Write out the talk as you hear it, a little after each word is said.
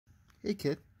Hey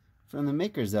kid, from the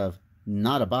makers of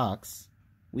Not a Box,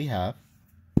 we have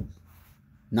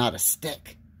Not a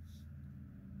Stick.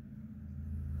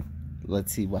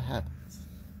 Let's see what happens.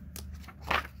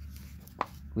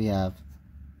 We have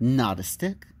Not a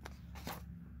Stick.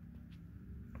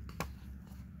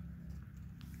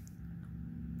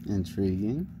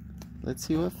 Intriguing. Let's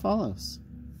see what follows.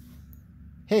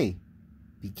 Hey,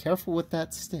 be careful with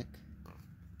that stick.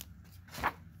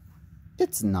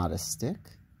 It's not a stick.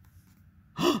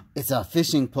 It's a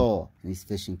fishing pole, and he's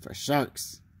fishing for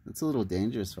sharks. That's a little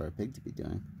dangerous for a pig to be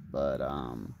doing, but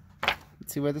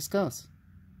let's see where this goes.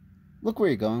 Look where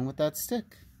you're going with that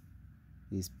stick.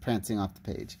 He's prancing off the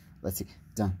page. Let's see.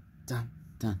 Dun, dun,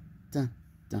 dun, dun,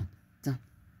 dun, dun,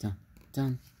 dun,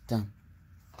 dun, dun.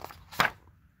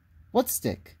 What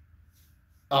stick?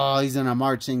 Oh, he's in a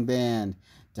marching band.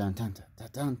 Dun, dun, dun,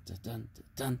 dun, dun, dun,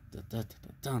 dun, dun, dun,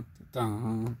 dun, dun,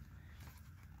 dun.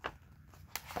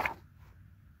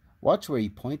 Watch where you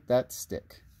point that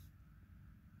stick.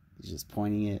 He's just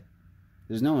pointing it.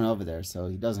 There's no one over there, so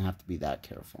he doesn't have to be that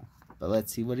careful. But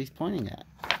let's see what he's pointing at.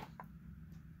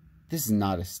 This is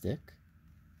not a stick.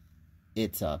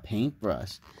 It's a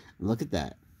paintbrush. Look at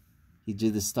that. He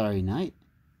drew the Starry Night.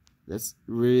 That's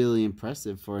really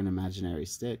impressive for an imaginary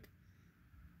stick.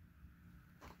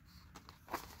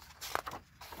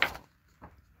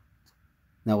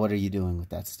 Now what are you doing with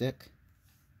that stick?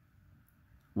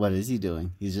 What is he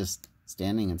doing? He's just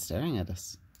standing and staring at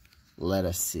us. Let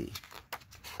us see.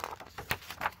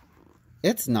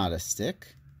 It's not a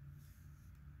stick.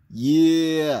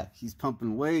 Yeah, he's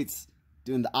pumping weights,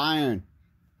 doing the iron,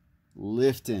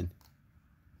 lifting.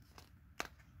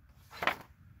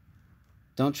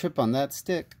 Don't trip on that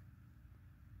stick.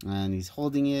 And he's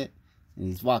holding it, and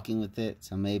he's walking with it,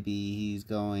 so maybe he's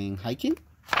going hiking?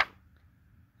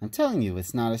 I'm telling you,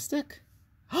 it's not a stick.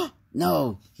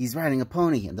 No, he's riding a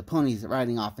pony, and the pony's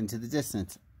riding off into the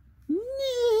distance.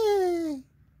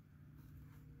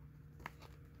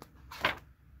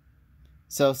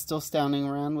 So, still standing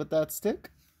around with that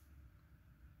stick?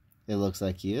 It looks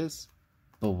like he is.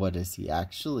 But what is he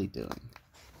actually doing?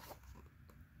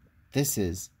 This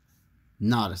is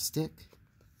not a stick.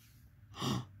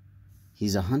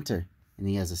 He's a hunter, and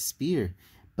he has a spear,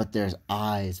 but there's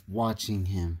eyes watching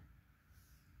him.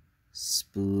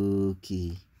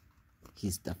 Spooky.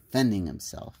 He's defending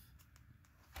himself.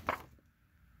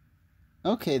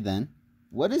 Okay then,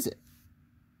 what is it?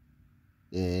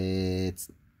 It's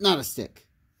not a stick,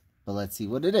 but let's see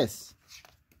what it is.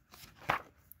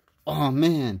 Oh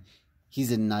man,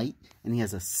 he's a knight, and he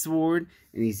has a sword,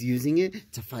 and he's using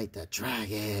it to fight the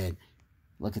dragon.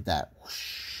 Look at that.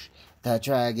 Whoosh. That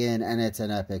dragon, and it's an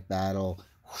epic battle.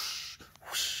 Whoosh,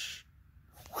 whoosh,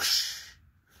 whoosh,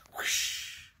 whoosh.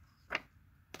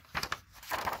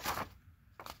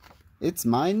 It's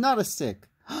mine, not a stick.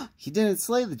 He didn't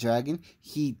slay the dragon.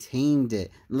 He tamed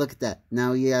it. Look at that.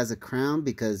 Now he has a crown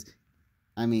because,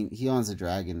 I mean, he owns a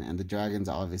dragon, and the dragon's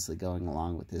obviously going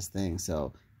along with his thing.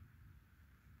 So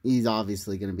he's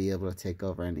obviously going to be able to take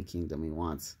over any kingdom he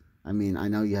wants. I mean, I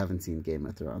know you haven't seen Game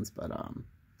of Thrones, but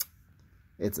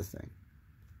it's a thing.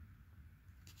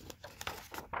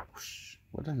 Whoosh.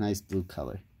 What a nice blue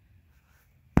color.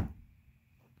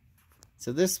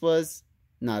 So this was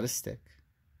Not a Stick,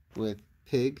 with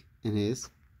Pig and his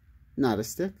Not a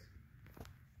Stick.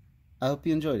 I hope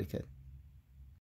you enjoyed it, kid.